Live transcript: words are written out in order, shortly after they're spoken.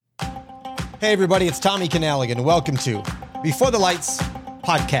Hey everybody, it's Tommy Canaligan. Welcome to Before the Lights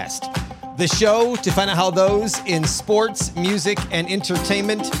podcast, the show to find out how those in sports, music, and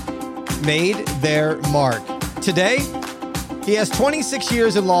entertainment made their mark. Today, he has 26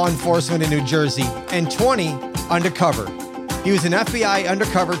 years in law enforcement in New Jersey and 20 undercover. He was an FBI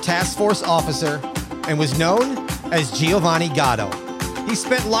undercover task force officer and was known as Giovanni Gatto. He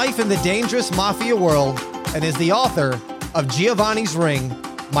spent life in the dangerous mafia world and is the author of Giovanni's Ring,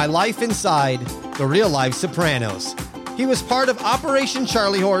 My Life Inside the Real Life Sopranos. He was part of Operation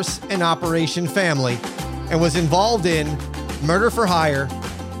Charlie Horse and Operation Family and was involved in murder for hire,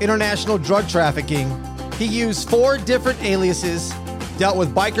 international drug trafficking. He used 4 different aliases, dealt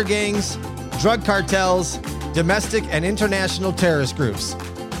with biker gangs, drug cartels, domestic and international terrorist groups.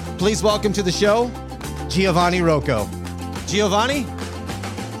 Please welcome to the show, Giovanni Rocco. Giovanni,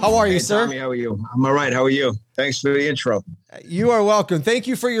 how are you, sir? Tommy, how are you? I'm all right. How are you? Thanks for the intro. You are welcome. Thank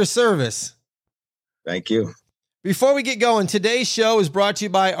you for your service. Thank you. Before we get going, today's show is brought to you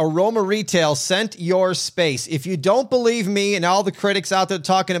by Aroma Retail, Scent Your Space. If you don't believe me and all the critics out there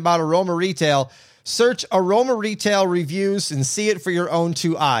talking about Aroma Retail, search Aroma Retail reviews and see it for your own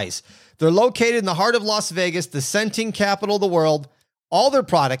 2 eyes. They're located in the heart of Las Vegas, the scenting capital of the world. All their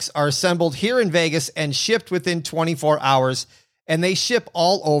products are assembled here in Vegas and shipped within 24 hours, and they ship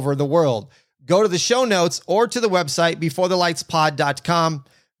all over the world. Go to the show notes or to the website beforethelightspod.com.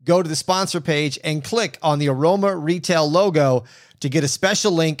 Go to the sponsor page and click on the Aroma Retail logo to get a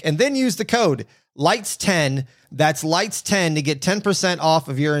special link, and then use the code LIGHTS10. That's LIGHTS10 to get 10% off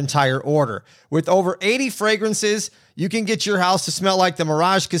of your entire order. With over 80 fragrances, you can get your house to smell like the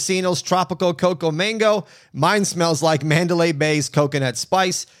Mirage Casino's Tropical Cocoa Mango. Mine smells like Mandalay Bay's Coconut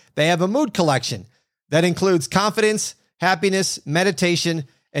Spice. They have a mood collection that includes confidence, happiness, meditation,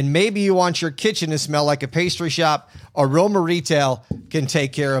 and maybe you want your kitchen to smell like a pastry shop. Aroma Retail can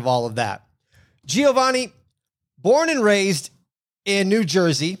take care of all of that. Giovanni, born and raised in New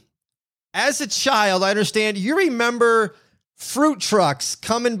Jersey. As a child, I understand you remember fruit trucks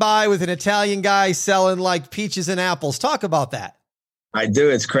coming by with an Italian guy selling like peaches and apples. Talk about that. I do.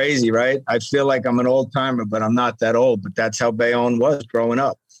 It's crazy, right? I feel like I'm an old timer, but I'm not that old. But that's how Bayonne was growing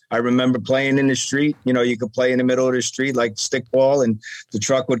up. I remember playing in the street. You know, you could play in the middle of the street like stickball, and the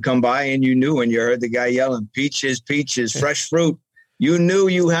truck would come by and you knew, and you heard the guy yelling, peaches, peaches, fresh fruit. You knew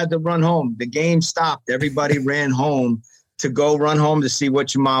you had to run home. The game stopped. Everybody ran home to go run home to see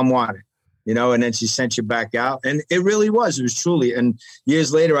what your mom wanted, you know, and then she sent you back out. And it really was. It was truly. And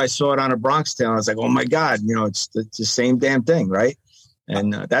years later, I saw it on a Bronx Tale. I was like, oh, my God, you know, it's the same damn thing. Right.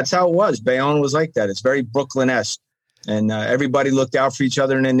 And that's how it was. Bayonne was like that. It's very Brooklyn-esque. And everybody looked out for each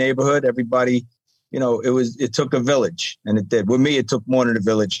other in the neighborhood. Everybody, you know, it took a village, and it did. With me, it took more than a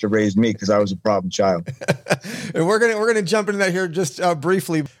village to raise me because I was a problem child. And we're gonna jump into that here just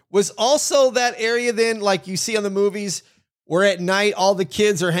briefly. Was also that area then, like you see on the movies, where at night all the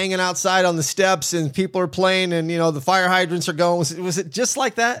kids are hanging outside on the steps and people are playing, and you know the fire hydrants are going? Was it just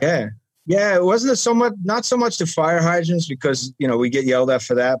like that? Yeah. It wasn't not so much the fire hydrants because you know we get yelled at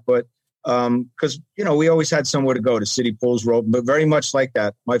for that, but. Because, you know, we always had somewhere to go. The city pools were open, but very much like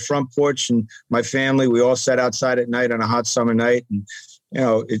that. My front porch and my family, we all sat outside at night on a hot summer night. And, you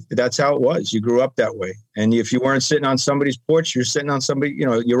know, that's how it was. You grew up that way. And if you weren't sitting on somebody's porch, you're sitting on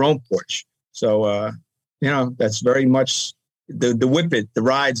your own porch. So, you know, that's very much the whippet, the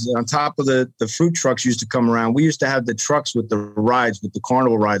rides on top of the fruit trucks used to come around. We used to have the trucks with the rides, with the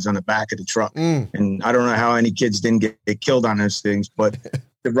carnival rides on the back of the truck. And I don't know how any kids didn't get killed on those things, but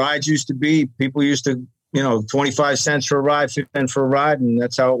the rides used to be, people used to, you know, 25 cents for a ride, 15 cents for a ride. And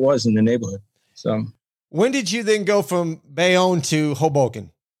that's how it was in the neighborhood. So when did you then go from Bayonne to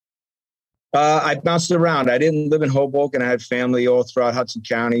Hoboken? I bounced around. I didn't live in Hoboken. I had family all throughout Hudson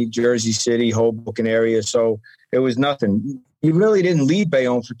County, Jersey City, Hoboken area. So it was nothing. You really didn't leave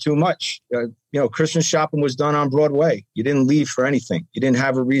Bayonne for too much. You know, Christmas shopping was done on Broadway. You didn't leave for anything. You didn't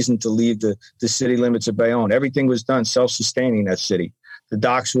have a reason to leave the city limits of Bayonne. Everything was done self-sustaining, that city. The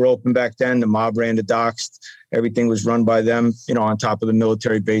docks were open back then. The mob ran the docks. Everything was run by them, you know, on top of the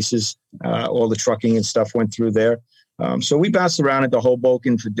military bases. All the trucking and stuff went through there. So we bounced around at the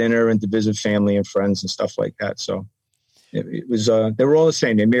Hoboken for dinner and to visit family and friends and stuff like that. So it was, they were all the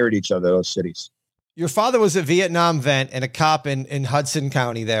same. They mirrored each other, those cities. Your father was a Vietnam vet and a cop in Hudson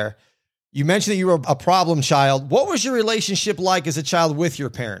County there. You mentioned that you were a problem child. What was your relationship like as a child with your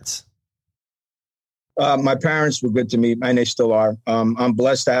parents? My parents were good to me, and they still are. I'm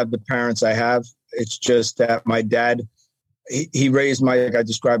blessed to have the parents I have. It's just that my dad, he raised like I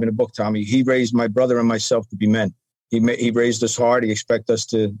described in the book, Tommy, he raised my brother and myself to be men. He raised us hard. He expected us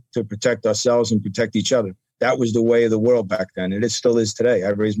to protect ourselves and protect each other. that was the way of the world back then. And it still is today. I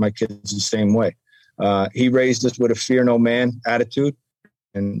raised my kids the same way. He raised us with a fear no man attitude.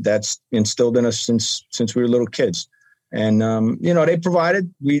 And that's instilled in us since we were little kids. And, they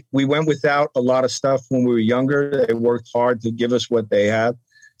provided. We went without a lot of stuff when we were younger. They worked hard to give us what they have.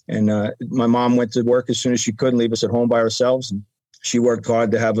 And my mom went to work as soon as she could and leave us at home by ourselves. And she worked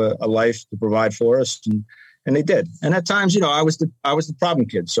hard to have a life to provide for us. And they did. And at times, I was the problem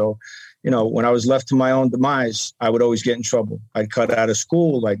kid. So, when I was left to my own demise, I would always get in trouble. I'd cut out of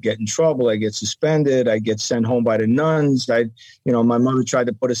school. I'd get in trouble. I'd get suspended. I'd get sent home by the nuns. My mother tried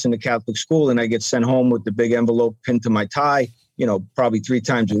to put us in the Catholic school, and I get sent home with the big envelope pinned to my tie, probably 3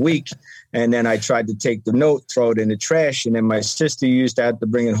 times a week. And then I tried to take the note, throw it in the trash. And then my sister used that to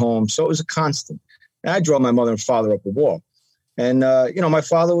bring it home. So it was a constant. And I drove my mother and father up a wall. And, my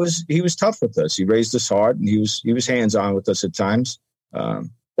father was tough with us. He raised us hard, and he was hands-on with us at times.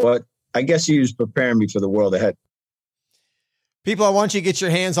 But I guess he was preparing me for the world ahead. People, I want you to get your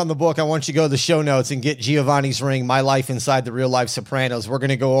hands on the book. I want you to go to the show notes and get Giovanni's Ring, My Life Inside the Real Life Sopranos. We're going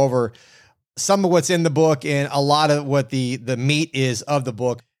to go over some of what's in the book and a lot of what the meat is of the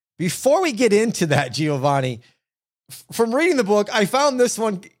book. Before we get into that, Giovanni, from reading the book, I found this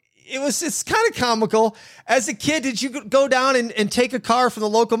one. It's kind of comical. As a kid, did you go down and take a car from the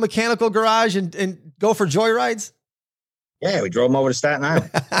local mechanical garage and go for joyrides? Yeah, we drove them over to Staten Island.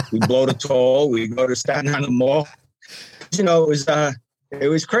 We blow the toll. We go to Staten Island Mall. It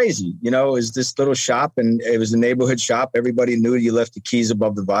was crazy. It was this little shop, and it was a neighborhood shop. Everybody knew you left the keys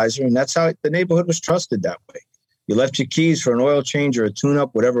above the visor, and that's how the neighborhood was trusted that way. You left your keys for an oil change or a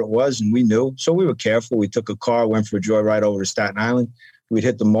tune-up, whatever it was, and we knew. So we were careful. We took a car, went for a joyride over to Staten Island. We'd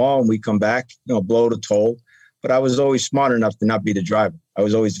hit the mall, and we'd come back, blow the toll. But I was always smart enough to not be the driver. I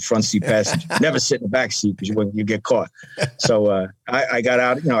was always the front seat passenger. Never sit in the back seat because you get caught. So I got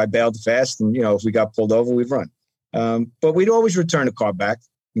out, I bailed fast. And, if we got pulled over, we'd run. But we'd always return the car back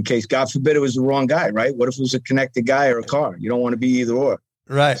in case, God forbid, it was the wrong guy, right? What if it was a connected guy or a car? You don't want to be either or.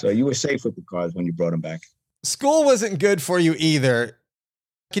 Right. So you were safe with the cars when you brought them back. School wasn't good for you either.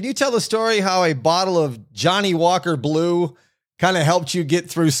 Can you tell the story how a bottle of Johnny Walker Blue kind of helped you get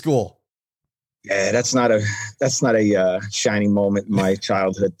through school? Yeah, that's not a shining moment in my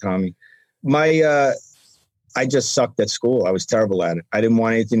childhood, Tommy. I just sucked at school. I was terrible at it. I didn't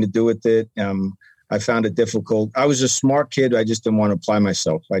want anything to do with it. I found it difficult. I was a smart kid. I just didn't want to apply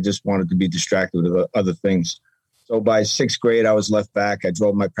myself. I just wanted to be distracted with other things. So by 6th grade, I was left back. I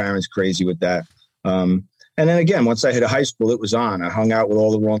drove my parents crazy with that. And then again, once I hit high school, it was on. I hung out with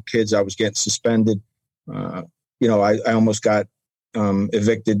all the wrong kids. I was getting suspended. I almost got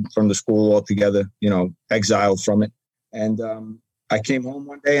evicted from the school altogether, exiled from it. And I came home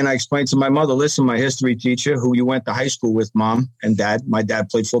one day and I explained to my mother, listen, my history teacher, who you went to high school with, Mom and Dad, my dad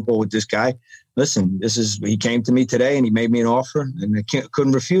played football with this guy. Listen, he came to me today and he made me an offer and I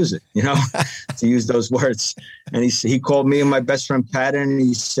couldn't refuse it, to use those words. And he called me and my best friend Patton and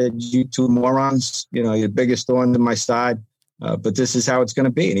he said, you two morons, you're the biggest thorn in my side, but this is how it's going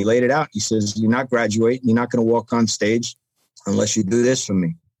to be. And he laid it out. He says, you're not graduating. You're not going to walk on stage unless you do this for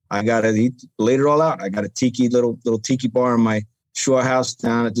me. He laid it all out. I got a little tiki bar in my shore house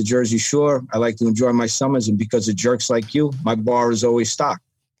down at the Jersey Shore. I like to enjoy my summers. And because of jerks like you, my bar is always stocked.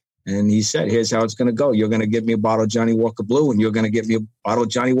 And he said, here's how it's going to go. You're going to give me a bottle of Johnny Walker Blue and you're going to give me a bottle of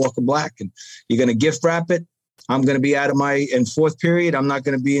Johnny Walker Black. And you're going to gift wrap it. I'm going to be out of in 4th period. I'm not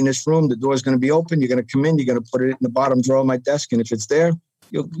going to be in this room. The door's going to be open. You're going to come in. You're going to put it in the bottom drawer of my desk. And if it's there,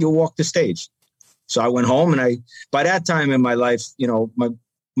 you'll walk the stage. So I went home and by that time in my life,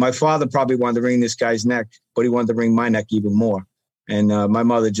 my father probably wanted to wring this guy's neck, but he wanted to wring my neck even more. And my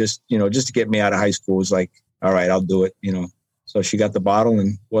mother just to get me out of high school was like, all right, I'll do it, So she got the bottle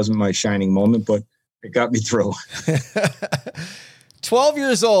and it wasn't my shining moment, but it got me through. 12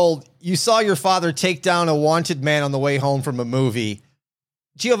 years old, you saw your father take down a wanted man on the way home from a movie.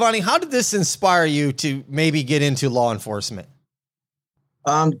 Giovanni, how did this inspire you to maybe get into law enforcement?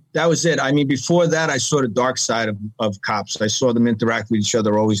 That was it. I mean, before that, I saw the dark side of cops. I saw them interact with each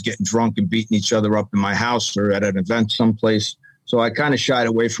other, always getting drunk and beating each other up in my house or at an event someplace. So I kind of shied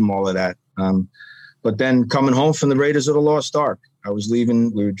away from all of that. But then coming home from the Raiders of the Lost Ark, I was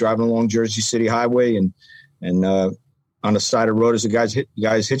leaving. We were driving along Jersey City Highway, and on the side of the road is a guy's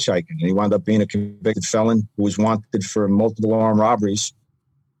hitchhiking, and he wound up being a convicted felon who was wanted for multiple armed robberies.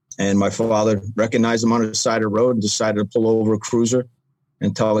 And my father recognized him on the side of the road and decided to pull over a cruiser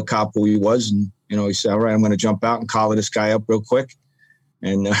and tell the cop who he was. And, he said, all right, I'm going to jump out and collar this guy up real quick.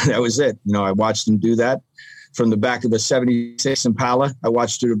 And that was it. I watched him do that from the back of the 76 Impala. I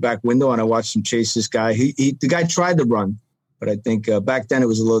watched through the back window and I watched him chase this guy. The guy tried to run, but I think back then it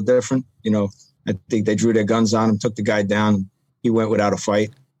was a little different. I think they drew their guns on him, took the guy down. He went without a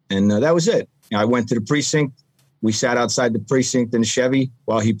fight. And that was it. I went to the precinct. We sat outside the precinct in a Chevy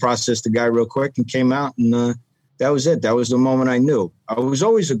while he processed the guy real quick and came out. And that was it. That was the moment I knew. I was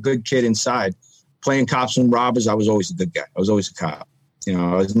always a good kid inside. Playing cops and robbers, I was always a good guy. I was always a cop. You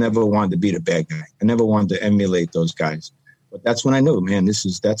know, I was never wanted to be the bad guy. I never wanted to emulate those guys. But that's when I knew, man,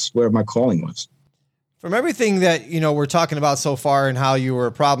 that's where my calling was. From everything that, we're talking about so far and how you were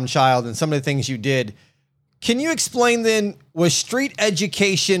a problem child and some of the things you did, can you explain then, was street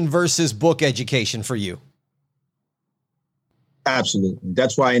education versus book education for you? Absolutely.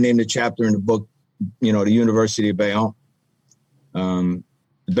 That's why I named the chapter in the book, the University of Bayonne.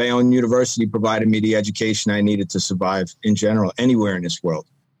 Bayonne University provided me the education I needed to survive in general, anywhere in this world.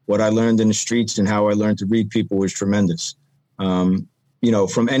 What I learned in the streets and how I learned to read people was tremendous.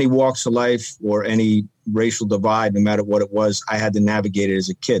 From any walks of life or any racial divide, no matter what it was, I had to navigate it as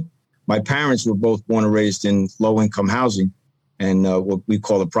a kid. My parents were both born and raised in low-income housing and what we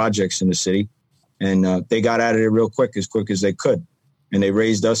call the projects in the city. And they got out of there real quick as they could. And they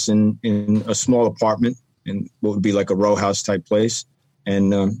raised us in a small apartment in what would be like a row house type place.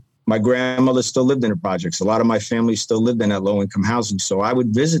 And my grandmother still lived in the projects. A lot of my family still lived in that low-income housing. So I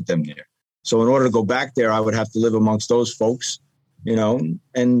would visit them there. So in order to go back there, I would have to live amongst those folks,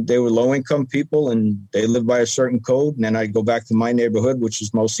 and they were low-income people and they lived by a certain code. And then I'd go back to my neighborhood, which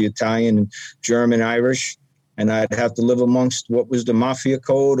is mostly Italian and German, Irish. And I'd have to live amongst what was the mafia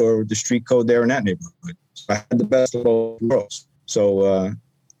code or the street code there in that neighborhood. So I had the best of both worlds. So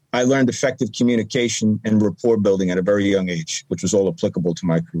I learned effective communication and rapport building at a very young age, which was all applicable to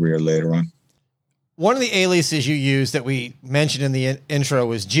my career later on. One of the aliases you used that we mentioned in the intro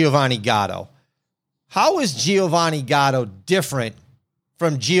was Giovanni Gatto. How is Giovanni Gatto different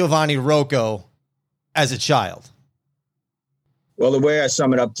from Giovanni Rocco as a child? Well, the way I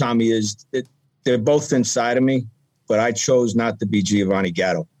sum it up, Tommy, is they're both inside of me, but I chose not to be Giovanni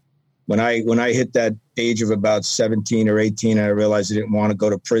Gatto. When I hit that age of about 17 or 18, I realized I didn't want to go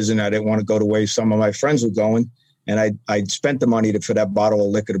to prison. I didn't want to go the way some of my friends were going. And I'd spent the money for that bottle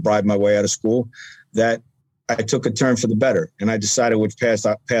of liquor to bribe my way out of school, that I took a turn for the better. And I decided which path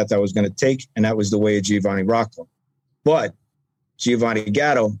I was going to take. And that was the way of Giovanni Rocco. But Giovanni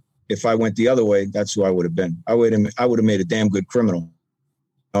Gatto, if I went the other way, that's who I would have been. I would have made a damn good criminal.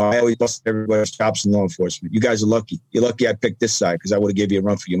 I always busted everybody's chops in law enforcement. You guys are lucky. You're lucky I picked this side because I would have gave you a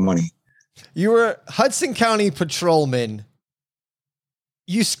run for your money. You were Hudson County patrolman.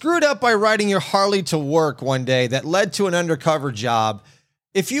 You screwed up by riding your Harley to work one day that led to an undercover job.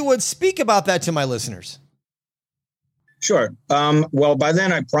 If you would speak about that to my listeners. Sure. Well, by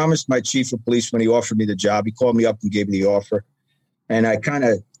then I promised my chief of police when he offered me the job. He called me up and gave me the offer. And I kind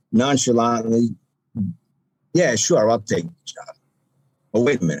of nonchalantly, yeah, sure, I'll take the job. Oh,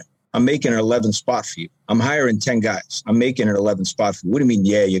 wait a minute. I'm making an 11 spot for you. I'm hiring 10 guys. I'm making an 11 spot for you. What do you mean,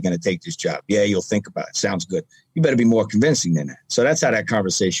 yeah, you're going to take this job? Yeah, you'll think about it. Sounds good. You better be more convincing than that. So that's how that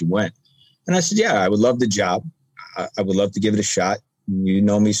conversation went. And I said, yeah, I would love the job. I would love to give it a shot. You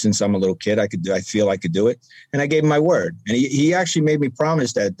know me since I'm a little kid. I feel I could do it. And I gave him my word. And he actually made me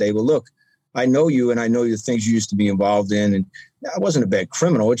promise that day, well, look, I know you and I know the things you used to be involved in. And I wasn't a bad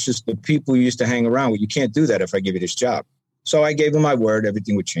criminal. It's just the people you used to hang around with. You can't do that if I give you this job. So I gave him my word,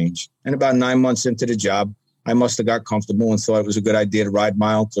 everything would change. And about 9 months into the job, I must have got comfortable and thought it was a good idea to ride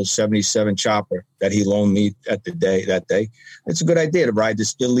my uncle's 77 chopper that he loaned me that day. It's a good idea to ride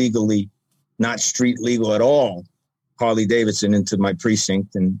this illegally, not street legal at all, Harley Davidson into my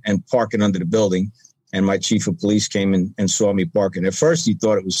precinct and park it under the building. And my chief of police came and saw me parking. At first, he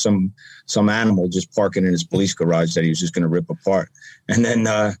thought it was some animal just parking in his police garage that he was just going to rip apart. And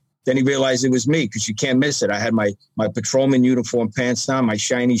then he realized it was me because you can't miss it. I had my patrolman uniform pants on, my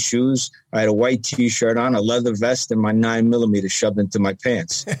shiny shoes. I had a white T-shirt on, a leather vest, and my 9mm shoved into my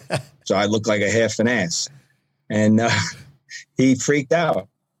pants. So I looked like a half an ass. And he freaked out.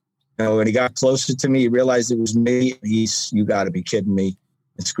 When he got closer to me, he realized it was me. You got to be kidding me.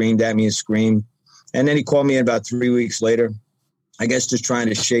 And screamed at me and screamed. And then he called me in about 3 weeks later, I guess just trying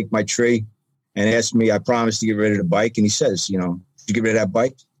to shake my tree, and asked me, I promised to get rid of the bike. And he says, did you get rid of that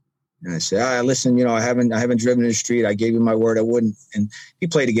bike? And I said, listen, I haven't driven in the street. I gave you my word I wouldn't. And he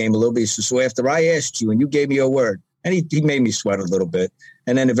played the game a little bit. He said, so after I asked you and you gave me your word, and he made me sweat a little bit.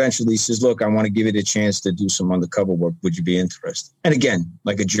 And then eventually he says, look, I want to give you the chance to do some undercover work. Would you be interested? And again,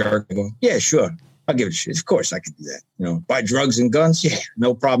 like a jerk, I go, yeah, sure. I'll give it a shit. Of course I could do that. Buy drugs and guns? Yeah,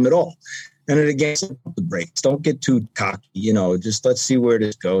 no problem at all. And then again, the brakes. Don't get too cocky, just let's see where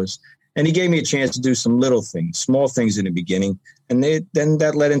this goes. And he gave me a chance to do some little things, small things in the beginning. And then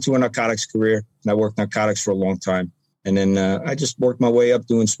that led into a narcotics career. And I worked narcotics for a long time. And then I just worked my way up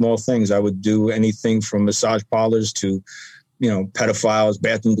doing small things. I would do anything from massage parlors to, pedophiles,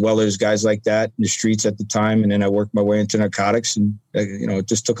 bathroom dwellers, guys like that in the streets at the time. And then I worked my way into narcotics, and, it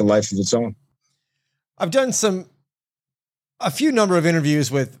just took a life of its own. I've done a few number of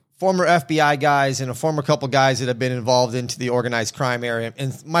interviews with former FBI guys and a former couple guys that have been involved into the organized crime area.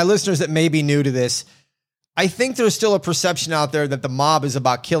 And my listeners that may be new to this, I think there's still a perception out there that the mob is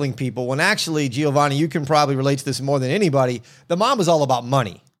about killing people, when actually, Giovanni, you can probably relate to this more than anybody. The mob is all about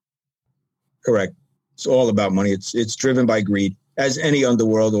money. Correct. It's all about money. It's driven by greed, as any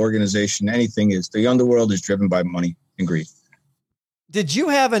underworld organization, anything is. The underworld is driven by money and greed. Did you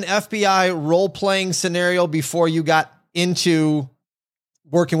have an FBI role-playing scenario before you got into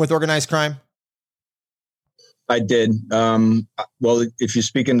working with organized crime? I did. Well, if you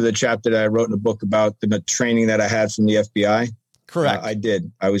speak into the chapter that I wrote in the book about the training that I had from the FBI, correct. I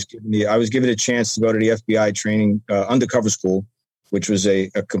did. I was given a chance to go to the FBI training undercover school, which was a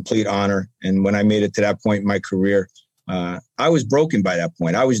complete honor. And when I made it to that point in my career, I was broken by that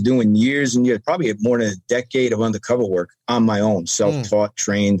point. I was doing years and years, probably more than a decade of undercover work on my own, self-taught,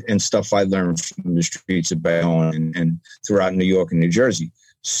 trained, and stuff I learned from the streets of Bayonne and throughout New York and New Jersey.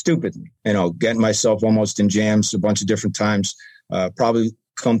 Stupidly, getting myself almost in jams a bunch of different times, probably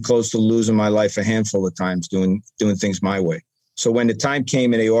come close to losing my life a handful of times doing things my way. So when the time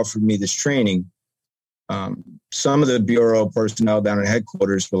came and they offered me this training, some of the bureau personnel down at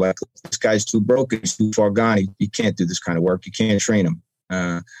headquarters were like, this guy's too broken, he's too far gone, he can't do this kind of work, you can't train him.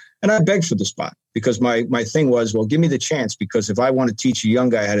 And I begged for the spot because my thing was, well, give me the chance, because if I want to teach a young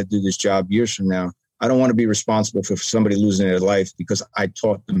guy how to do this job years from now, I don't want to be responsible for somebody losing their life because I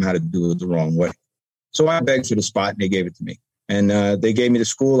taught them how to do it the wrong way. So I begged for the spot and they gave it to me. And they gave me the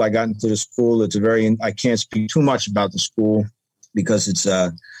school. I got into the school. I can't speak too much about the school because it's,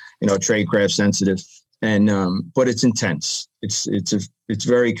 tradecraft sensitive. But it's intense. It's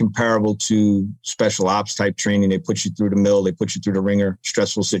very comparable to special ops type training. They put you through the mill. They put you through the ringer,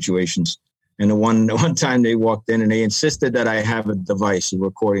 stressful situations. And the one time they walked in and they insisted that I have a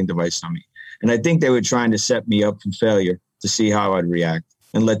recording device on me. And I think they were trying to set me up for failure to see how I'd react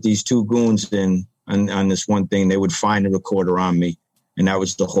and let these two goons in on this one thing. They would find a recorder on me. And that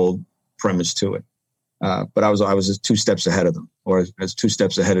was the whole premise to it. But I was just 2 steps ahead of them, or as 2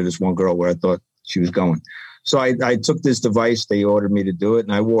 steps ahead of this one girl where I thought she was going. So I took this device. They ordered me to do it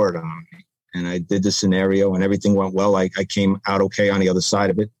and I wore it on me. And I did the scenario and everything went well. I came out okay on the other side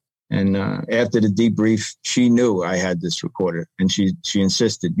of it. And after the debrief, she knew I had this recorder, and she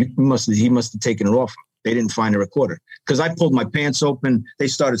insisted he must have taken it off. They didn't find the recorder because I pulled my pants open. They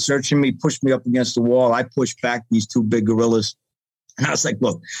started searching me, pushed me up against the wall. I pushed back these 2 big gorillas, and I was like,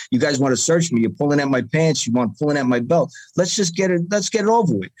 "Look, you guys want to search me? You're pulling at my pants. You want pulling at my belt. Let's just get it. Let's get it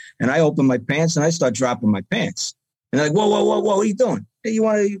over with." And I opened my pants and I start dropping my pants. And they're like, "Whoa! What are you doing? Hey, you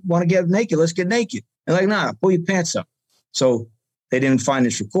want to get naked? Let's get naked." And like, "Nah, pull your pants up." So they didn't find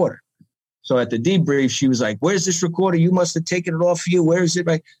this recorder. So at the debrief, she was like, "Where's this recorder? You must have taken it off of you. Where is it?"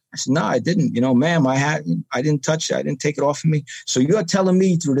 I said, "No, I didn't. Ma'am, I didn't touch it. I didn't take it off of me. So you're telling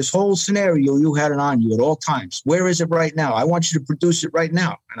me through this whole scenario, you had it on you at all times. Where is it right now? I want you to produce it right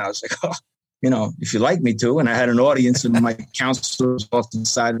now." And I was like, "Oh, if you like me to." And I had an audience and my counselor was off to the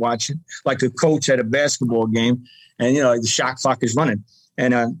side watching, like a coach at a basketball game. And, the shot clock is running.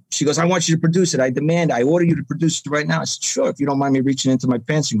 And she goes, "I want you to produce it. I order you to produce it right now." I said, "Sure, if you don't mind me reaching into my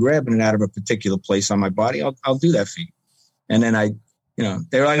pants and grabbing it out of a particular place on my body, I'll do that for you." And then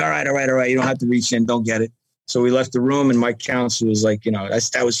they were like, all right. You don't have to reach in. Don't get it. So we left the room and my counselor was like,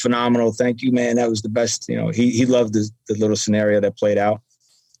 that was phenomenal. Thank you, man. That was the best. He loved the little scenario that played out.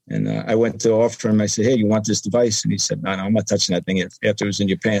 And I went to offer him. I said, "Hey, you want this device?" And he said, No, I'm not touching that thing after it was in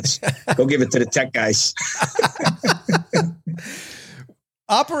your pants. Go give it to the tech guys.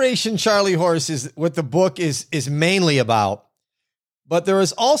 Operation Charlie Horse is what the book is mainly about. But there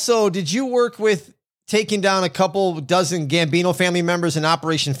is also, did you work with taking down a couple dozen Gambino family members in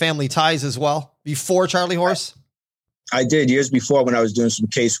Operation Family Ties as well before Charlie Horse? I did years before when I was doing some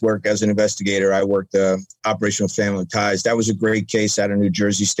casework as an investigator. I worked Operation Family Ties. That was a great case out of New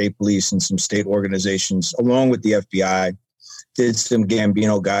Jersey State Police and some state organizations, along with the FBI. Did some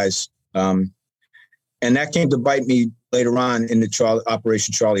Gambino guys. And that came to bite me later on in the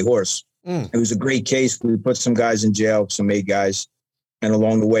Operation Charlie Horse. It was a great case. We put some guys in jail, some 8 guys. And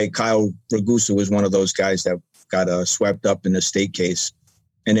along the way, Kyle Ragusa was one of those guys that got swept up in the state case.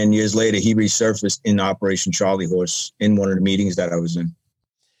 And then years later, he resurfaced in Operation Charlie Horse in one of the meetings that I was in.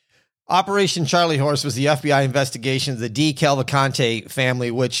 Operation Charlie Horse was the FBI investigation of the D. Cavalcante family,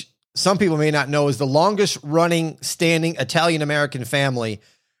 which some people may not know is the longest running standing Italian-American family,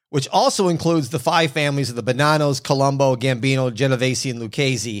 which also includes the 5 families of the Bonanos, Colombo, Gambino, Genovese, and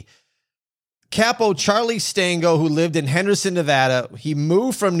Lucchese. Capo Charlie Stango, who lived in Henderson, Nevada, he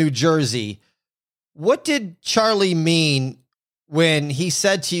moved from New Jersey. What did Charlie mean when he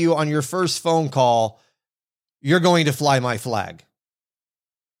said to you on your first phone call, "You're going to fly my flag"?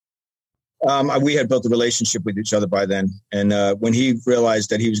 We had built a relationship with each other by then. And when he realized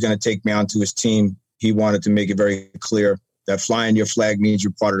that he was going to take me onto his team, he wanted to make it very clear that flying your flag means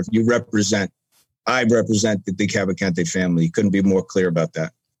you're part of, I represent the Cavalcante family. He couldn't be more clear about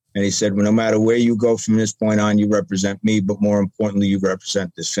that. And he said, well, no matter where you go from this point on, you represent me, but more importantly, you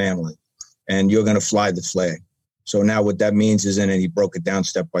represent this family, and you're going to fly the flag. So now what that means is, and then he broke it down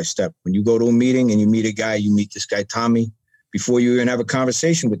step by step. When you go to a meeting and you meet a guy, you meet this guy, Tommy, before you even have a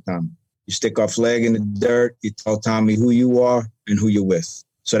conversation with Tommy, you stick our flag in the dirt, you tell Tommy who you are and who you're with.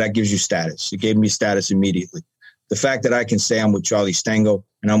 So that gives you status. It gave me status immediately. The fact that I can say I'm with Charlie Stango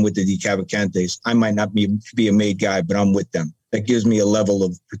and I'm with the Cavalcantes, I might not be a made guy, but I'm with them. That gives me a level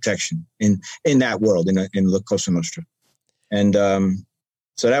of protection in that world, in La Cosa Nostra. And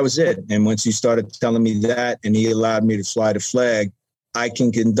so that was it. And once he started telling me that and he allowed me to fly the flag, I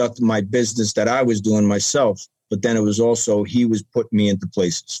can conduct my business that I was doing myself. But then it was also, he was putting me into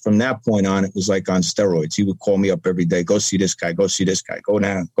places. From that point on, it was like on steroids. He would call me up every day, go see this guy, go see this guy, go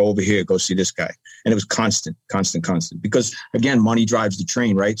down, go over here, go see this guy. And it was constant. Because, again, money drives the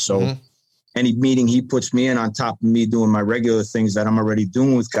train, right? So any meeting he puts me in on top of me doing my regular things that I'm already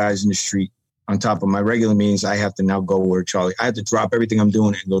doing with guys in the street, on top of my regular meetings, I have to now go where Charlie. I have to drop everything I'm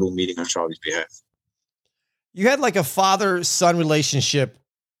doing and go to a meeting on Charlie's behalf. You had like a father-son relationship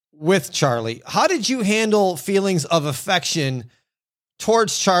with Charlie. How did you handle feelings of affection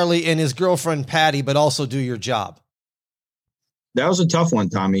towards Charlie and his girlfriend, Patty, but also do your job? That was a tough one,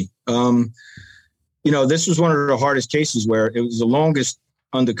 Tommy. This was one of the hardest cases where it was the longest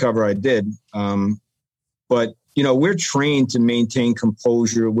undercover I did. But we're trained to maintain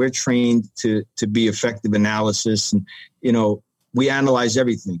composure. We're trained to be effective analysis. And, we analyze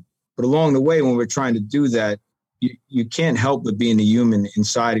everything. But along the way, when we're trying to do that, you can't help but being a human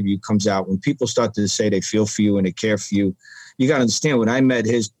inside of you comes out. When people start to say they feel for you and they care for you, you got to understand, when I met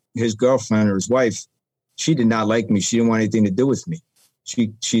his girlfriend or his wife, she did not like me. She didn't want anything to do with me.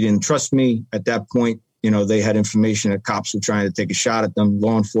 She didn't trust me at that point. They had information that cops were trying to take a shot at them.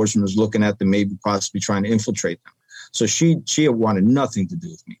 Law enforcement was looking at them, maybe possibly trying to infiltrate them. So she wanted nothing to do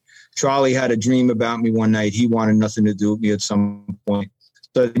with me. Charlie had a dream about me one night. He wanted nothing to do with me at some point.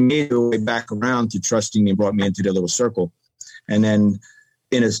 So they made their way back around to trusting me and brought me into their little circle. And then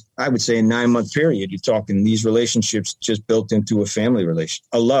I would say a 9-month period, you're talking, these relationships just built into a family relation,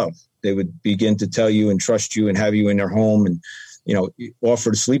 a love. They would begin to tell you and trust you and have you in their home and,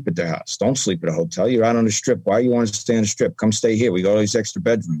 offer to sleep at their house. Don't sleep at a hotel. You're out on the strip. Why you want to stay on the strip? Come stay here. We got all these extra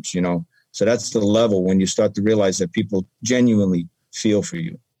bedrooms, So that's the level when you start to realize that people genuinely feel for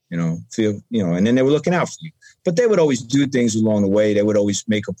you, and then they were looking out for you. But they would always do things along the way. They would always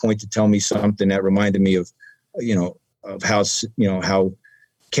make a point to tell me something that reminded me of, of how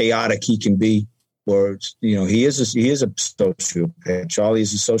chaotic he can be. Or, he is a sociopath. Charlie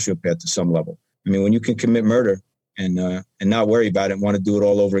is a sociopath to some level. I mean, when you can commit murder and not worry about it and want to do it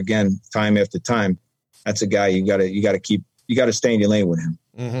all over again, time after time, that's a guy you got to stay in your lane with him.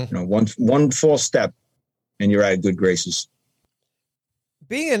 Mm-hmm. One false step and you're out of good graces.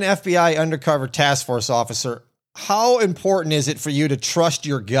 Being an FBI undercover task force officer, how important is it for you to trust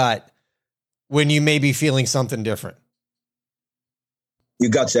your gut when you may be feeling something different?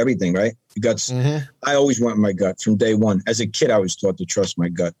 Your gut's everything, right? Your gut's. Mm-hmm. I always went with my gut from day one. As a kid, I was taught to trust my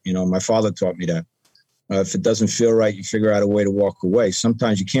gut. My father taught me that. If it doesn't feel right, you figure out a way to walk away.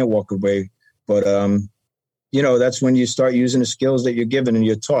 Sometimes you can't walk away, but that's when you start using the skills that you're given and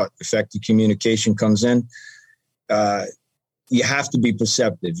you're taught. Effective communication comes in. You have to be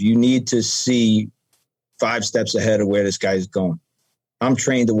perceptive. You need to see 5 steps ahead of where this guy's going. I'm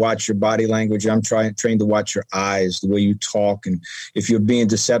trained to watch your body language. I'm trained to watch your eyes, the way you talk. And if you're being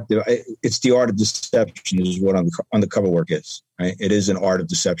deceptive, it's the art of deception is what undercover work is, right? It is an art of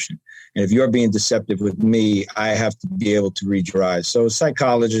deception. And if you're being deceptive with me, I have to be able to read your eyes. So a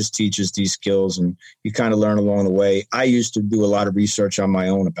psychologist teaches these skills and you kind of learn along the way. I used to do a lot of research on my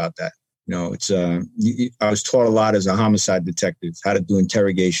own about that. I was taught a lot as a homicide detective, how to do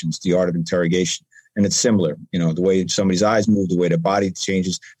interrogations, the art of interrogation. And it's similar, the way somebody's eyes move, the way their body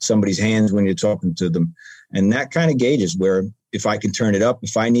changes, somebody's hands when you're talking to them. And that kind of gauges where if I can turn it up,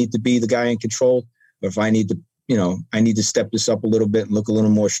 if I need to be the guy in control, or if I need to step this up a little bit and look a little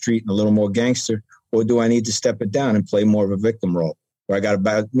more street and a little more gangster, or do I need to step it down and play more of a victim role? or I got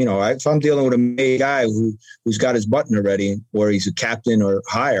about, if I'm dealing with a made guy who's got his button already, or he's a captain or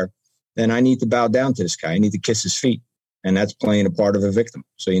higher, then I need to bow down to this guy. I need to kiss his feet. And that's playing a part of a victim.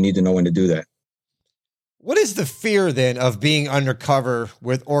 So you need to know when to do that. What is the fear then of being undercover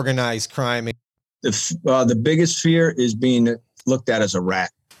with organized crime? The biggest fear is being looked at as a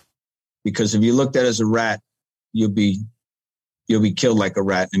rat, because if you're looked at as a rat, you'll be killed like a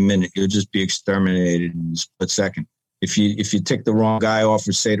rat in a minute. You'll just be exterminated in a split second. If you tick the wrong guy off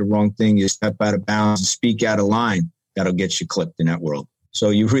or say the wrong thing, you step out of bounds and speak out of line, that'll get you clipped in that world.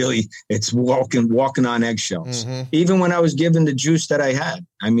 So it's walking on eggshells. Mm-hmm. Even when I was given the juice that I had,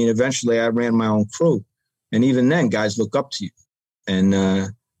 I mean, eventually I ran my own crew. And even then, guys look up to you. And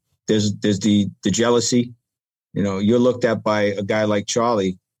there's the jealousy. You're looked at by a guy like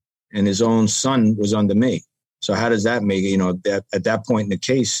Charlie, and his own son was under me. So how does that make it? At that point in the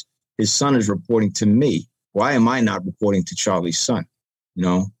case, his son is reporting to me. Why am I not reporting to Charlie's son?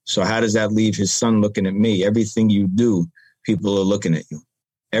 So how does that leave his son looking at me? Everything you do, people are looking at you.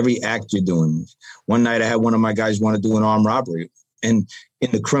 Every act you're doing. One night I had one of my guys want to do an armed robbery. And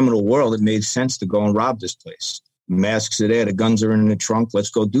in the criminal world, it made sense to go and rob this place. Masks are there. The guns are in the trunk. Let's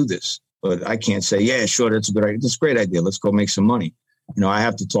go do this. But I can't say, yeah, sure, that's a good idea. That's a great idea. Let's go make some money. I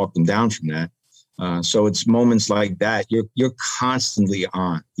have to talk them down from that. So it's moments like that. You're constantly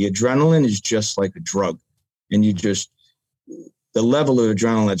on. The adrenaline is just like a drug. And the level of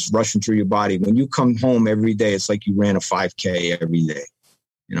adrenaline that's rushing through your body. When you come home every day, it's like you ran a 5K every day.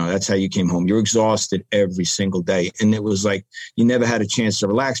 That's how you came home. You're exhausted every single day. And it was like you never had a chance to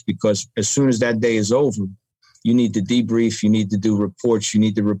relax, because as soon as that day is over, you need to debrief, you need to do reports, you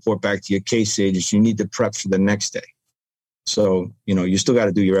need to report back to your case agents, you need to prep for the next day. So, you still got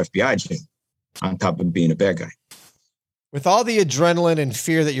to do your FBI job on top of being a bad guy. With all the adrenaline and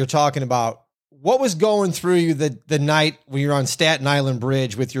fear that you're talking about, what was going through you the night when you're on Staten Island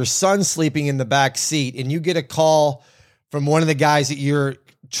Bridge with your son sleeping in the back seat, and you get a call from one of the guys that you're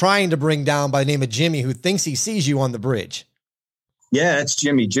trying to bring down by the name of Jimmy, who thinks he sees you on the bridge? Yeah, that's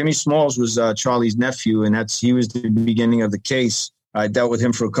Jimmy. Jimmy Smalls was Charlie's nephew, and he was the beginning of the case. I dealt with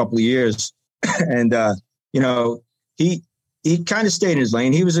him for a couple of years, and he kind of stayed in his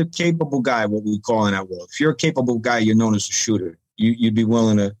lane. He was a capable guy, what we call in that world. If you're a capable guy, you're known as a shooter. You'd be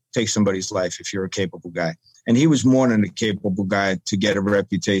willing to take somebody's life if you're a capable guy. And he was more than a capable guy to get a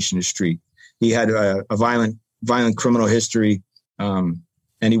reputation in the street. He had a violent criminal history, and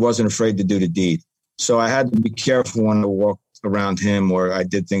he wasn't afraid to do the deed. So I had to be careful when I walked around him or I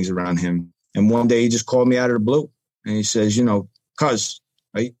did things around him. And one day he just called me out of the blue, and he says, cuz,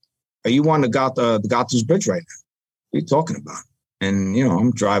 are you on the Gatos Bridge right now? What are you talking about? And,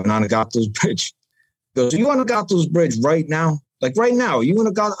 I'm driving on the Gatos Bridge. He goes, are you on the Gatos Bridge right now? Like right now, are you on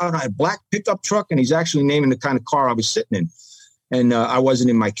a black pickup truck? And he's actually naming the kind of car I was sitting in. And I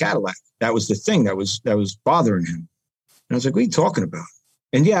wasn't in my Cadillac. That was the thing that was bothering him. And I was like, what are you talking about?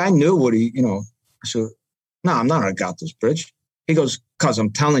 And yeah, I knew what I said, no, I'm not on a Gatos Bridge. He goes, cuz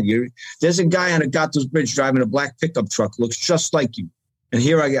I'm telling you, there's a guy on a Gatos Bridge driving a black pickup truck, looks just like you. And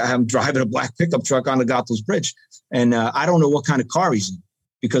here I am driving a black pickup truck on the Gatos Bridge. And I don't know what kind of car he's in,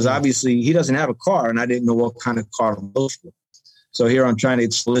 because obviously he doesn't have a car, and I didn't know what kind of car to look for. So here I'm trying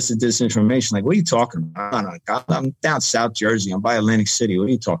to solicit this information. Like, what are you talking about? I'm down South Jersey. I'm by Atlantic City. What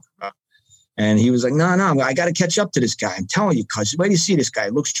are you talking about? And he was like, no, I got to catch up to this guy. I'm telling you, cuz, where do you see this guy?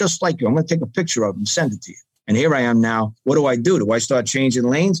 It looks just like you. I'm going to take a picture of him and send it to you. And here I am now. What do I do? Do I start changing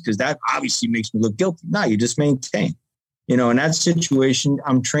lanes? Because that obviously makes me look guilty. No, you just maintain. In that situation,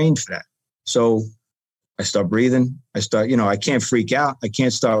 I'm trained for that. So I start breathing. I can't freak out. I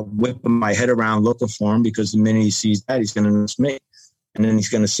can't start whipping my head around looking for him, because the minute he sees that, he's going to miss me. And then he's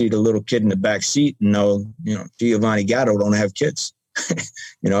going to see the little kid in the back seat and know, Giovanni Gatto don't have kids,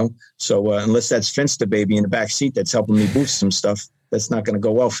 So unless that's Finsta baby in the back seat that's helping me boost some stuff, that's not going to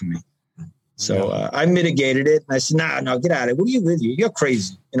go well for me. So I mitigated it. And I said, no, get out of it. What are you with you? You're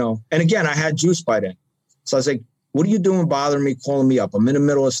crazy, And again, I had juice by then. So I was like, what are you doing bothering me, calling me up? I'm in the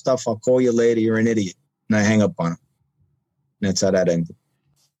middle of stuff. I'll call you later. You're an idiot. And I hang up on him. And that's how that ended.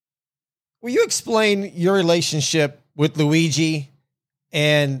 Will you explain your relationship with Luigi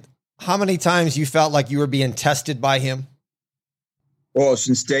and how many times you felt like you were being tested by him? Well,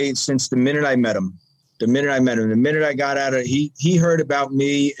 since the minute I met him, the minute I got out of it, he heard about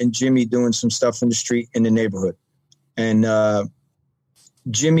me and Jimmy doing some stuff in the street in the neighborhood. And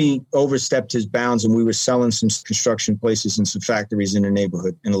Jimmy overstepped his bounds, and we were selling some construction places and some factories in the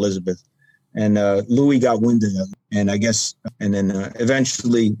neighborhood in Elizabeth. And Louis got wind of it. And then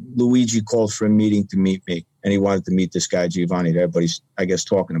eventually Luigi called for a meeting to meet me. And he wanted to meet this guy, Giovanni, that everybody's, I guess,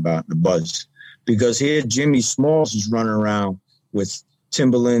 talking about, the buzz. Because here Jimmy Smalls is running around with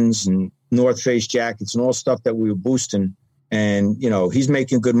Timberlands and North Face jackets and all stuff that we were boosting. And, you know, he's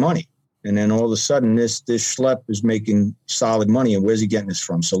making good money. And then all of a sudden, this schlep is making solid money. And where's he getting this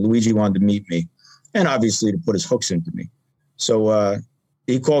from? So Luigi wanted to meet me and obviously to put his hooks into me. So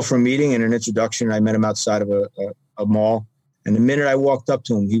he called for a meeting and an introduction. I met him outside of a mall. And the minute I walked up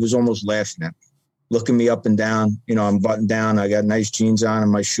to him, he was almost laughing at me, looking me up and down. You know, I'm buttoned down. I got nice jeans on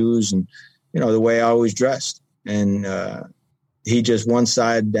and my shoes and, you know, the way I always dressed. And he just one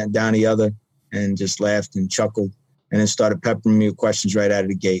side, down the other, and just laughed and chuckled and then started peppering me with questions right out of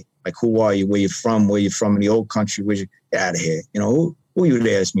the gate. Like, who are you? Where you from? Where you from in the old country? Where's you? Get out of here. You know, who you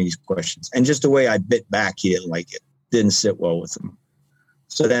to ask me these questions? And just the way I bit back, he didn't like it. Didn't sit well with him.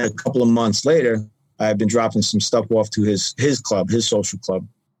 So then a couple of months later, I've been dropping some stuff off to his club, his social club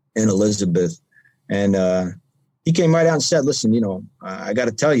in Elizabeth. And he came right out and said, listen, you know, I got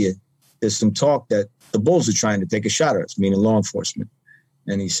to tell you, there's some talk that the Bulls are trying to take a shot at us, meaning law enforcement.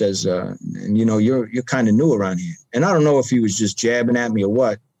 And he says, and you know, you're kind of new around here. And I don't know if he was just jabbing at me or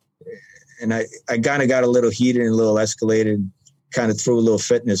what. And I kind of got a little heated and a little escalated, kind of threw a little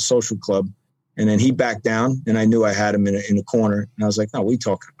fit in his social club. And then he backed down and I knew I had him in the corner. And I was like, no, what are you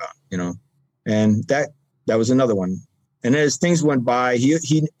talking about? You know? And that was another one. And as things went by,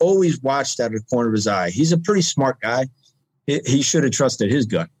 he always watched out of the corner of his eye. He's a pretty smart guy. He should have trusted his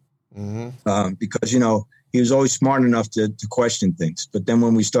gut. Mm-hmm. Because, you know, he was always smart enough to question things. But then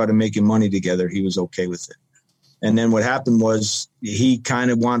when we started making money together, he was okay with it. And then what happened was he kind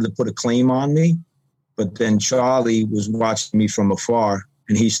of wanted to put a claim on me, but then Charlie was watching me from afar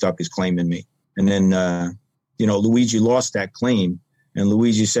and he stuck his claim in me. And then, you know, Luigi lost that claim. And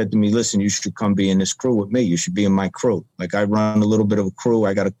Luigi said to me, listen, you should come be in this crew with me. You should be in my crew. Like, I run a little bit of a crew.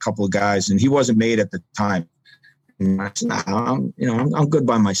 I got a couple of guys, and he wasn't made at the time. And I said, nah, I'm good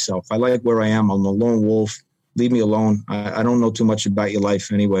by myself. I like where I am. I'm a lone wolf. Leave me alone. I don't know too much about your life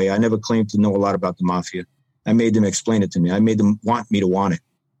anyway. I never claimed to know a lot about the mafia. I made them explain it to me. I made them want me to want it.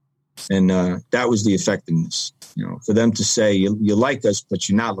 And that was the effectiveness. You know, for them to say, you like us, but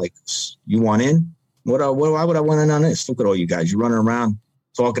you're not like us. You want in? Why would I want in on this? Look at all you guys. You're running around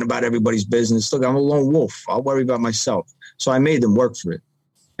talking about everybody's business. Look, I'm a lone wolf. I'll worry about myself. So I made them work for it.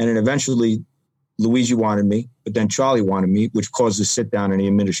 And then eventually Luigi wanted me, but then Charlie wanted me, which caused a sit down in the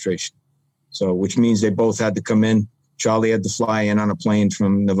administration. So, which means they both had to come in. Charlie had to fly in on a plane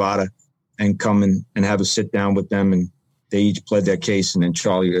from Nevada and come in and have a sit down with them. And they each pled their case. And then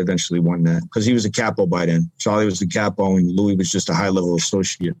Charlie eventually won that because he was a capo by then. Charlie was the capo and Louis was just a high level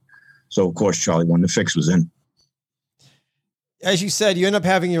associate. So, of course, Charlie won. The fix was in. As you said, you end up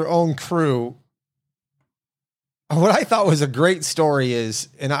having your own crew. What I thought was a great story is,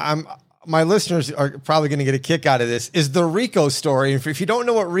 and my listeners are probably going to get a kick out of this, is the RICO story. And if you don't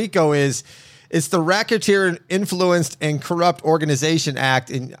know what RICO is, it's the Racketeer Influenced and Corrupt Organization Act.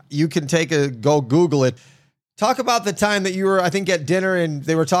 And you can go Google it. Talk about the time that you were, I think, at dinner and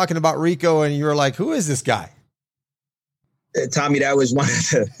they were talking about RICO and you were like, who is this guy? Tommy, that was one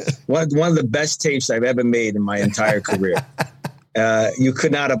of the best tapes I've ever made in my entire career. You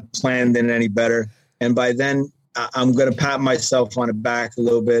could not have planned it any better. And by then, I'm going to pat myself on the back a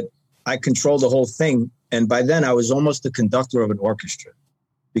little bit. I controlled the whole thing. And by then, I was almost the conductor of an orchestra.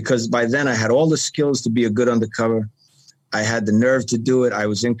 Because by then, I had all the skills to be a good undercover. I had the nerve to do it. I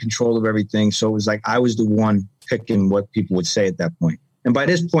was in control of everything. So it was like I was the one picking what people would say at that point. And by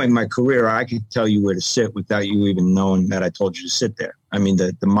this point in my career, I could tell you where to sit without you even knowing that I told you to sit there. I mean,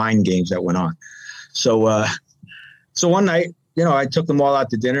 the mind games that went on. So one night, you know, I took them all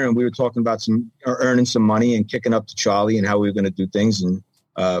out to dinner and we were talking about earning some money and kicking up to Charlie and how we were going to do things. And,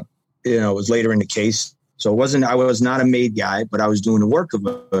 you know, it was later in the case. So I was not a made guy, but I was doing the work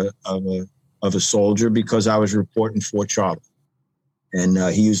of a soldier because I was reporting for Charlie. And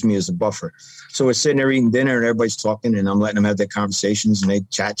he used me as a buffer. So we're sitting there eating dinner and everybody's talking and I'm letting them have their conversations and they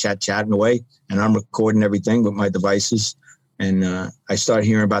chatting away. And I'm recording everything with my devices. And I started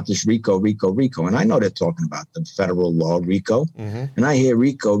hearing about this RICO. And I know they're talking about the federal law, RICO. Mm-hmm. And I hear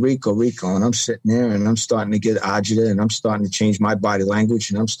RICO. And I'm sitting there and I'm starting to get agita and I'm starting to change my body language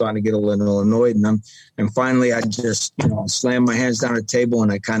and I'm starting to get a little annoyed. And finally I just, you know, slam my hands down the table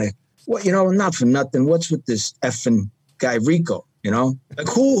and I kind of, well, you know, not for nothing. What's with this effing guy RICO? You know, like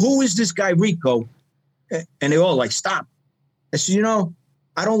who is this guy RICO? And they all like, stop. I said, you know,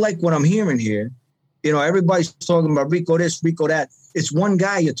 I don't like what I'm hearing here. You know, everybody's talking about RICO this, RICO that. It's one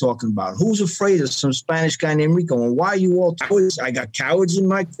guy you're talking about. Who's afraid of some Spanish guy named RICO? And why are you all toys? I got cowards in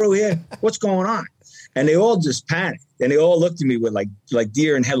my crew here. What's going on? And they all just panicked. And they all looked at me with like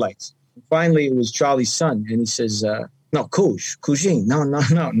deer in headlights. And finally, it was Charlie's son. And he says, no, Cougine.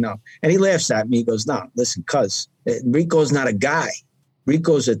 No. And he laughs at me. He goes, no, listen, cuz, Rico's not a guy.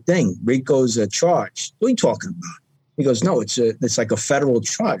 Rico's a thing. Rico's a charge. What are you talking about? He goes, no, it's like a federal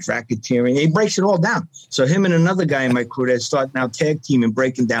charge, racketeering. He breaks it all down. So him and another guy in my crew, they start now tag teaming,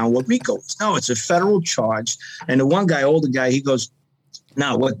 breaking down what Rico is. No, it's a federal charge. And the one guy, older guy, he goes,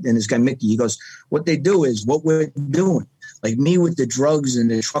 now what? And this guy, Mickey, he goes, what they do is what we're doing. Like me with the drugs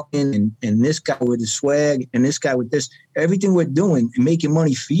and the trucking and this guy with the swag and this guy with this, everything we're doing and making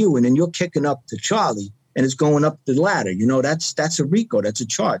money for you. And then you're kicking up to Charlie and it's going up the ladder. You know, that's a Rico. That's a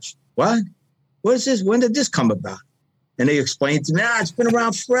charge. What? What is this? When did this come about? And they explained to me, it's been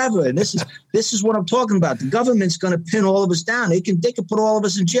around forever. And this is what I'm talking about. The government's going to pin all of us down. They can put all of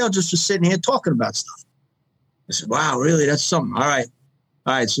us in jail just for sitting here talking about stuff. I said, wow, really? That's something. All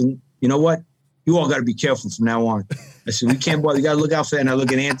right. So you know what? You all got to be careful from now on. I said, we can't bother. You got to look out for that. And I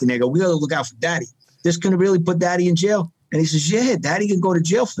look at Anthony. I go, we got to look out for Daddy. This going to really put Daddy in jail? And he says, yeah, Daddy can go to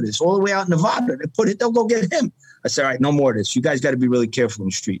jail for this all the way out in Nevada. They'll go get him. I said, all right, no more of this. You guys got to be really careful in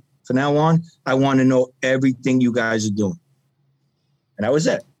the street. From now on, I want to know everything you guys are doing. And that was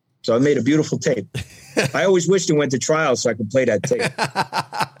it. So I made a beautiful tape. I always wished it went to trial so I could play that tape.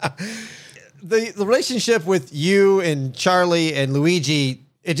 The relationship with you and Charlie and Luigi,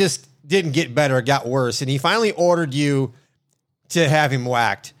 it just didn't get better. It got worse. And he finally ordered you to have him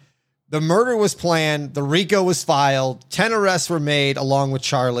whacked. The murder was planned. The RICO was filed. 10 arrests were made along with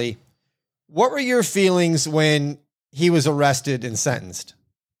Charlie. What were your feelings when he was arrested and sentenced?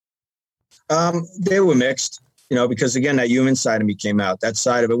 They were mixed, because again, that human side of me came out. That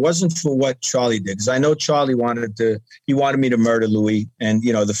side of it wasn't for what Charlie did. Because I know Charlie wanted me to murder Louis and,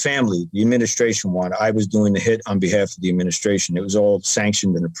 the family, the administration wanted. I was doing the hit on behalf of the administration. It was all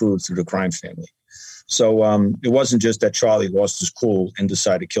sanctioned and approved through the crime family. So it wasn't just that Charlie lost his cool and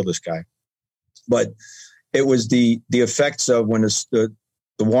decided to kill this guy, but it was the effects of when the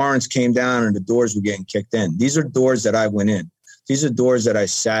warrants came down and the doors were getting kicked in. These are doors that I went in. These are doors that I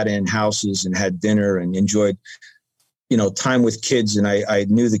sat in houses and had dinner and enjoyed, time with kids. And I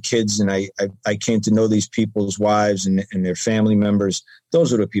knew the kids and I came to know these people's wives and their family members.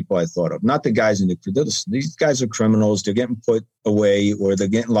 Those are the people I thought of, not the guys in the crew. These guys are criminals. They're getting put away or they're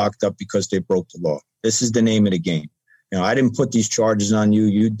getting locked up because they broke the law. This is the name of the game. I didn't put these charges on you.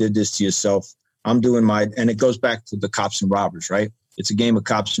 You did this to yourself. I'm doing and it goes back to the cops and robbers, right? It's a game of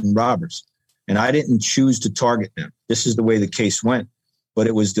cops and robbers. And I didn't choose to target them. This is the way the case went. But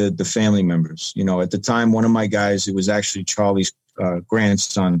it was the family members. At the time, one of my guys, it was actually Charlie's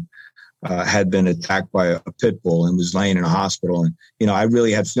grandson, had been attacked by a pit bull and was laying in a hospital. And, I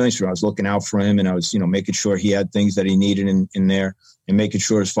really had feelings for him. I was looking out for him and I was, making sure he had things that he needed in there and making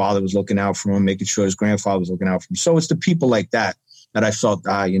sure his father was looking out for him, making sure his grandfather was looking out for him. So it's the people like that I felt,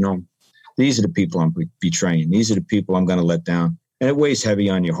 these are the people I'm betraying. These are the people I'm going to let down. And it weighs heavy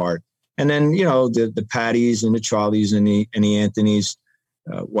on your heart. And then, the Patties and the Charlies and the Anthonys,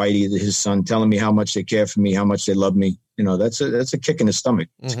 Whitey, his son, telling me how much they care for me, how much they love me. That's a kick in the stomach.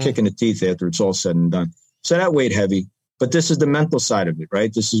 It's a kick in the teeth after it's all said and done. So that weighed heavy. But this is the mental side of it,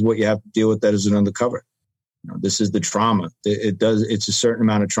 right? This is what you have to deal with that as an undercover. This is the trauma. It's a certain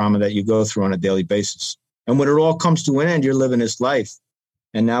amount of trauma that you go through on a daily basis. And when it all comes to an end, you're living this life.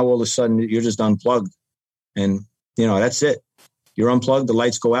 And now all of a sudden you're just unplugged. And, that's it. You're unplugged, the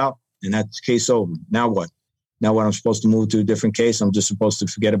lights go out. And that's case over. Now what? Now what? I'm supposed to move to a different case. I'm just supposed to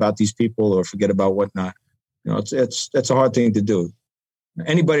forget about these people or forget about whatnot. That's a hard thing to do.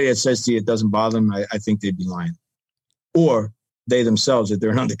 Anybody that says to you it doesn't bother them, I think they'd be lying. Or they themselves, if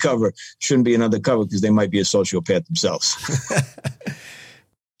they're an undercover, shouldn't be an undercover because they might be a sociopath themselves.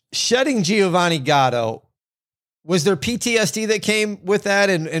 Shedding Giovanni Gatto, was there PTSD that came with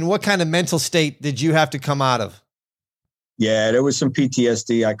that? And what kind of mental state did you have to come out of? Yeah, there was some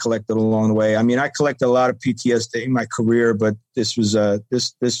PTSD I collected along the way. I mean, I collected a lot of PTSD in my career, but this was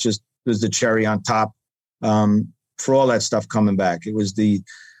this just was the cherry on top for all that stuff coming back. It was the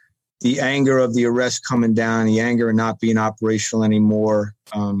anger of the arrest coming down, the anger of not being operational anymore.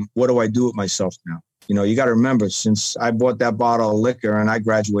 What do I do with myself now? You got to remember, since I bought that bottle of liquor and I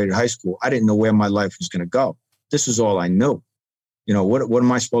graduated high school, I didn't know where my life was going to go. This is all I knew. What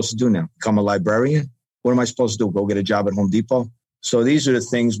am I supposed to do now? Become a librarian? What am I supposed to do? Go get a job at Home Depot? So these are the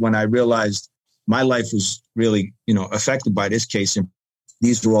things when I realized my life was really, affected by this case. And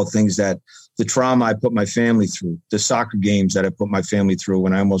these were all things that the trauma I put my family through, the soccer games that I put my family through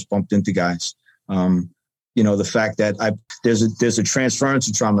when I almost bumped into guys. The fact that there's a transference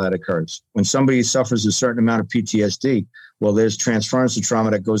of trauma that occurs. When somebody suffers a certain amount of PTSD, well, there's transference of trauma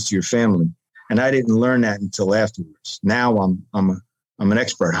that goes to your family. And I didn't learn that until afterwards. Now I'm an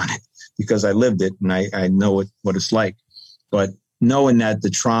expert on it, because I lived it and I know what it's like. But, knowing that the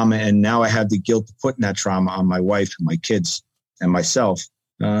trauma, and now I have the guilt of putting that trauma on my wife and my kids and myself.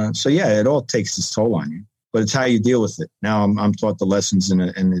 So yeah, it all takes its toll on you, but it's how you deal with it. Now I'm taught the lessons and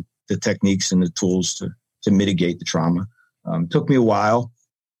the techniques and the tools to mitigate the trauma. Took me a while.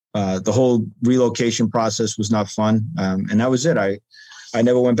 The whole relocation process was not fun. And that was it. I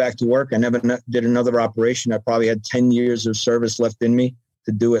never went back to work. I never did another operation. I probably had 10 years of service left in me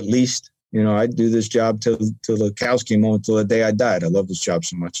to do at least. You know, I'd do this job till the cows came home, until the day I died. I love this job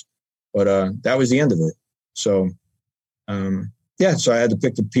so much. But that was the end of it. So, so I had to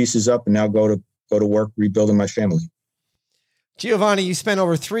pick the pieces up and now go to work rebuilding my family. Giovanni, you spent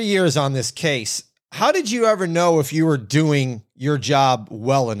over 3 years on this case. How did you ever know if you were doing your job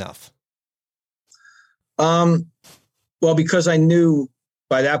well enough? Well, because I knew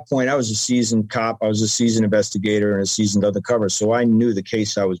by that point I was a seasoned cop, I was a seasoned investigator and a seasoned undercover. So I knew the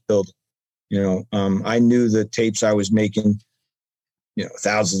case I was building. You know, I knew the tapes I was making, you know,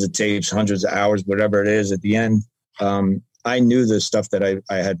 thousands of tapes, hundreds of hours, whatever it is at the end. I knew the stuff that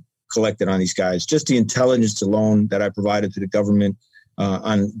I had collected on these guys, just the intelligence alone that I provided to the government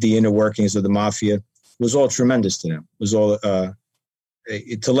on the inner workings of the mafia was all tremendous to them. It was all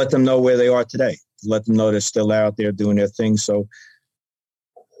to let them know where they are today, to let them know they're still out there doing their thing. So,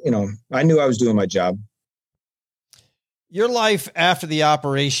 you know, I knew I was doing my job. Your life after the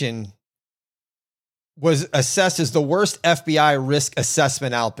operation was assessed as the worst FBI risk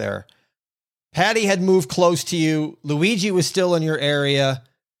assessment out there. Patty had moved close to you. Luigi was still in your area.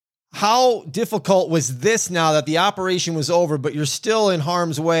 How difficult was this now that the operation was over, but you're still in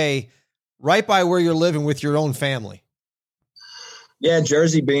harm's way right by where you're living with your own family? Yeah,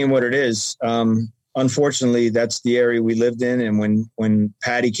 Jersey being what it is, unfortunately, that's the area we lived in. And when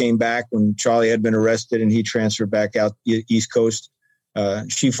Patty came back, when Charlie had been arrested and he transferred back out East Coast,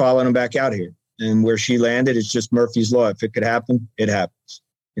 she followed him back out here. And where she landed, it's just Murphy's Law. If it could happen, it happens.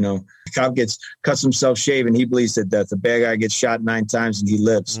 You know, the cop cuts himself shaving, he bleeds to death. The bad guy gets shot 9 times and he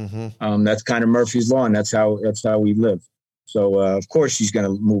lives. Mm-hmm. That's kind of Murphy's Law, and that's how we live. So of course she's going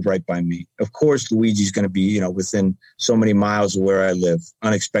to move right by me. Of course Luigi's going to be, you know, within so many miles of where I live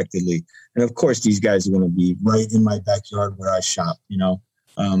unexpectedly, and of course these guys are going to be right in my backyard where I shop. You know,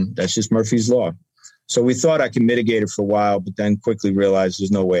 that's just Murphy's Law. So we thought I could mitigate it for a while, but then quickly realized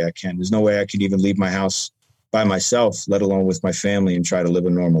there's no way I can. There's no way I can even leave my house by myself, let alone with my family, and try to live a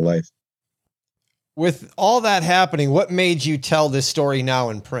normal life. With all that happening, what made you tell this story now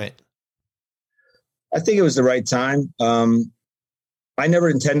in print? I think it was the right time. I never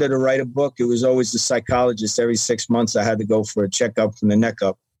intended to write a book. It was always the psychologist. Every 6 months, I had to go for a checkup from the neck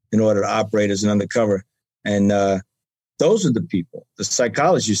up in order to operate as an undercover. And those are the people. The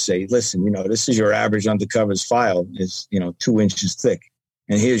psychologists say, listen, you know, this is your average undercover's file is, you know, 2 inches thick.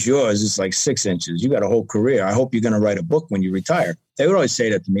 And here's yours. It's like 6 inches. You got a whole career. I hope you're going to write a book when you retire. They would always say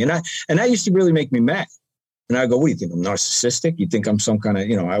that to me. And that used to really make me mad. And I go, what do you think? I'm narcissistic? You think I'm some kind of,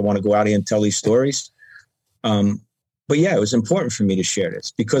 you know, I want to go out here and tell these stories? But yeah, it was important for me to share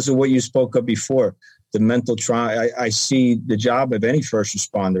this because of what you spoke of before, the mental trauma. I see the job of any first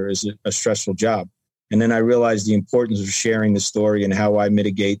responder as a stressful job. And then I realized the importance of sharing the story and how I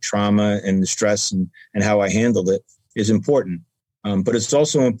mitigate trauma and the stress and how I handled it is important. But it's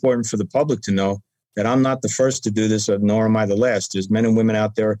also important for the public to know that I'm not the first to do this, nor am I the last. There's men and women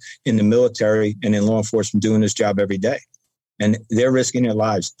out there in the military and in law enforcement doing this job every day. And they're risking their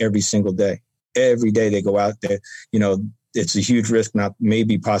lives every single day. Every day they go out there, you know, it's a huge risk, not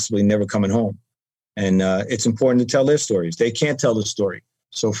maybe possibly never coming home. And it's important to tell their stories. They can't tell the story.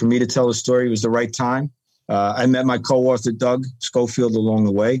 So for me to tell the story was the right time. I met my co-author, Doug Schofield, along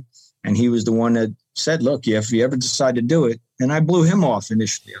the way. And he was the one that said, look, if you ever decide to do it, and I blew him off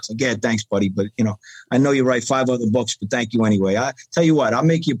initially. I was like, yeah, thanks, buddy. But, you know, I know you write 5 other books, but thank you anyway. I tell you what, I'll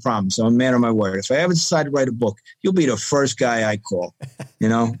make you a promise. I'm a man of my word. If I ever decide to write a book, you'll be the first guy I call, you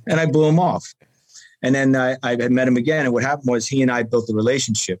know, and I blew him off. And then I met him again. And what happened was he and I built a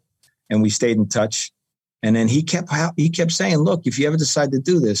relationship and we stayed in touch. And then he kept saying, look, if you ever decide to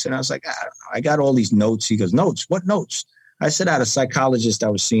do this. And I was like, I don't know. I got all these notes. He goes, notes? What notes? I said, I had a psychologist I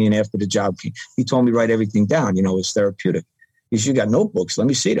was seeing after the job came. He told me write everything down. You know, it's therapeutic. He said, you got notebooks. Let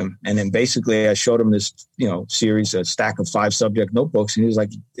me see them. And then basically I showed him this, you know, series, a stack of 5 subject notebooks. And he was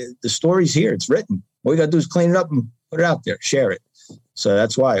like, the story's here. It's written. All you got to do is clean it up and put it out there, share it. So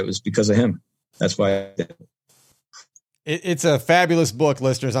that's why it was because of him. That's why I did it. It's a fabulous book,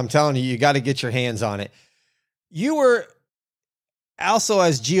 listeners. I'm telling you, you got to get your hands on it. You were also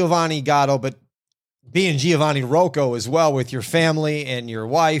as Giovanni Gatto, but being Giovanni Rocco as well with your family and your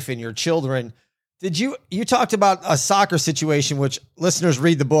wife and your children. You talked about a soccer situation, which listeners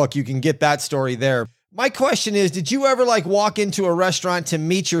read the book. You can get that story there. My question is, did you ever like walk into a restaurant to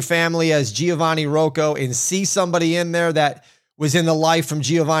meet your family as Giovanni Rocco and see somebody in there that was in the life from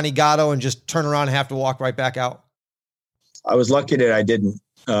Giovanni Gatto and just turn around and have to walk right back out? I was lucky that I didn't.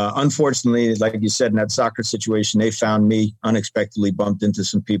 Unfortunately, like you said, in that soccer situation, they found me unexpectedly, bumped into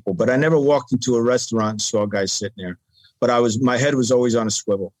some people, but I never walked into a restaurant and saw guys sitting there. But my head was always on a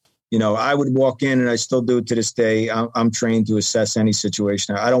swivel. You know, I would walk in, and I still do it to this day. I'm trained to assess any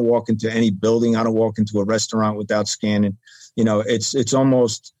situation. I don't walk into any building. I don't walk into a restaurant without scanning. You know, it's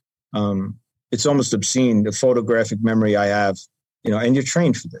almost obscene, the photographic memory I have, you know, and you're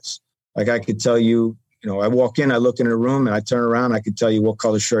trained for this. Like I could tell you, you know, I walk in, I look in a room, and I turn around, I could tell you what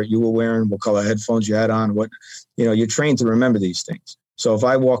color shirt you were wearing, what color headphones you had on, you're trained to remember these things. So if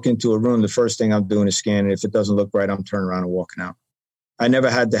I walk into a room, the first thing I'm doing is scanning. If it doesn't look right, I'm turning around and walking out. I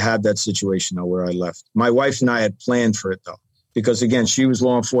never had to have that situation, though, where I left. My wife and I had planned for it, though, because, again, she was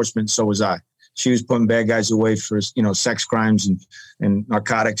law enforcement, so was I. She was putting bad guys away for, you know, sex crimes and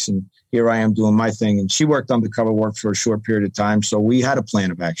narcotics, and here I am doing my thing. And she worked undercover work for a short period of time, so we had a plan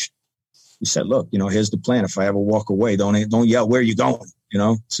of action. We said, look, you know, here's the plan. If I ever walk away, don't yell, where are you going? You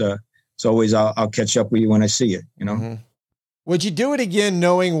know, it's always, I'll catch up with you when I see you, you know. Mm-hmm. Would you do it again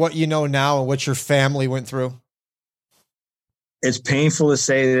knowing what you know now and what your family went through? It's painful to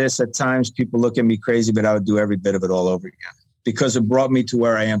say this. At times people look at me crazy, but I would do every bit of it all over again because it brought me to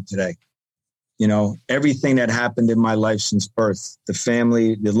where I am today. You know, everything that happened in my life since birth, the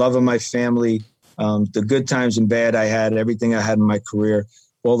family, the love of my family, the good times and bad I had, everything I had in my career,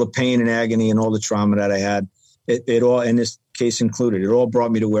 all the pain and agony and all the trauma that I had, it all, in this case included, it all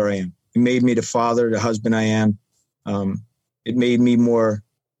brought me to where I am. It made me the father, the husband I am. It made me more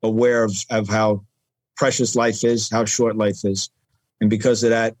aware of how precious life is, how short life is. And because of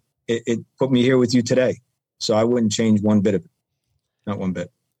that, it put me here with you today. So I wouldn't change one bit of it. Not one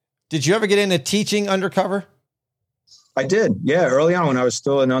bit. Did you ever get into teaching undercover? I did. Yeah. Early on when I was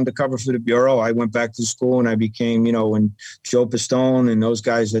still an undercover for the Bureau, I went back to school and I became, you know, when Joe Pistone and those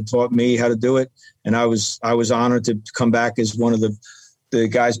guys had taught me how to do it. And I was honored to come back as one of the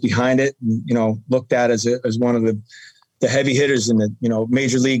guys behind it, and, you know, looked at as one of the heavy hitters and the, you know,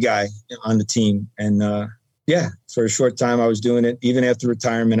 major league guy on the team. And for a short time I was doing it. Even after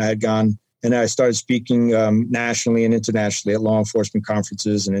retirement, I had gone and I started speaking nationally and internationally at law enforcement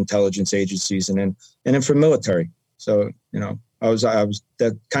conferences and intelligence agencies and then for military. So, you know, I was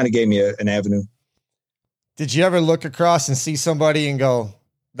that kind of gave me an avenue. Did you ever look across and see somebody and go,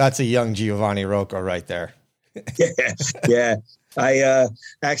 that's a young Giovanni Rocco right there? Yeah. I'm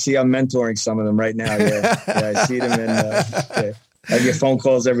mentoring some of them right now. Yeah, I see them and I get phone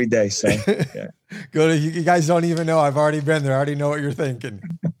calls every day. So yeah. You guys don't even know. I've already been there. I already know what you're thinking.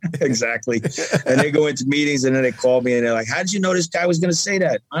 Exactly. And they go into meetings and then they call me and they're like, how did you know this guy was going to say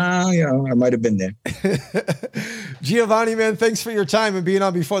that? You know, I might've been there. Giovanni, man, thanks for your time and being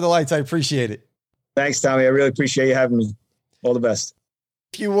on Before the Lights. I appreciate it. Thanks, Tommy. I really appreciate you having me. All the best.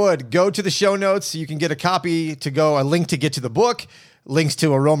 If you would, go to the show notes so you can get a link to get to the book, links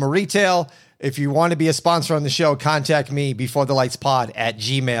to Aroma Retail. If you want to be a sponsor on the show, contact me,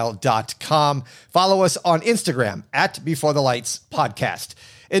 beforethelightspod@gmail.com. Follow us on Instagram @beforethelightspodcast.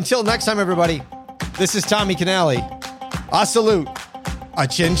 Until next time, everybody, this is Tommy Canale. A salute, a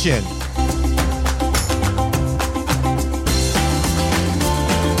chin chin.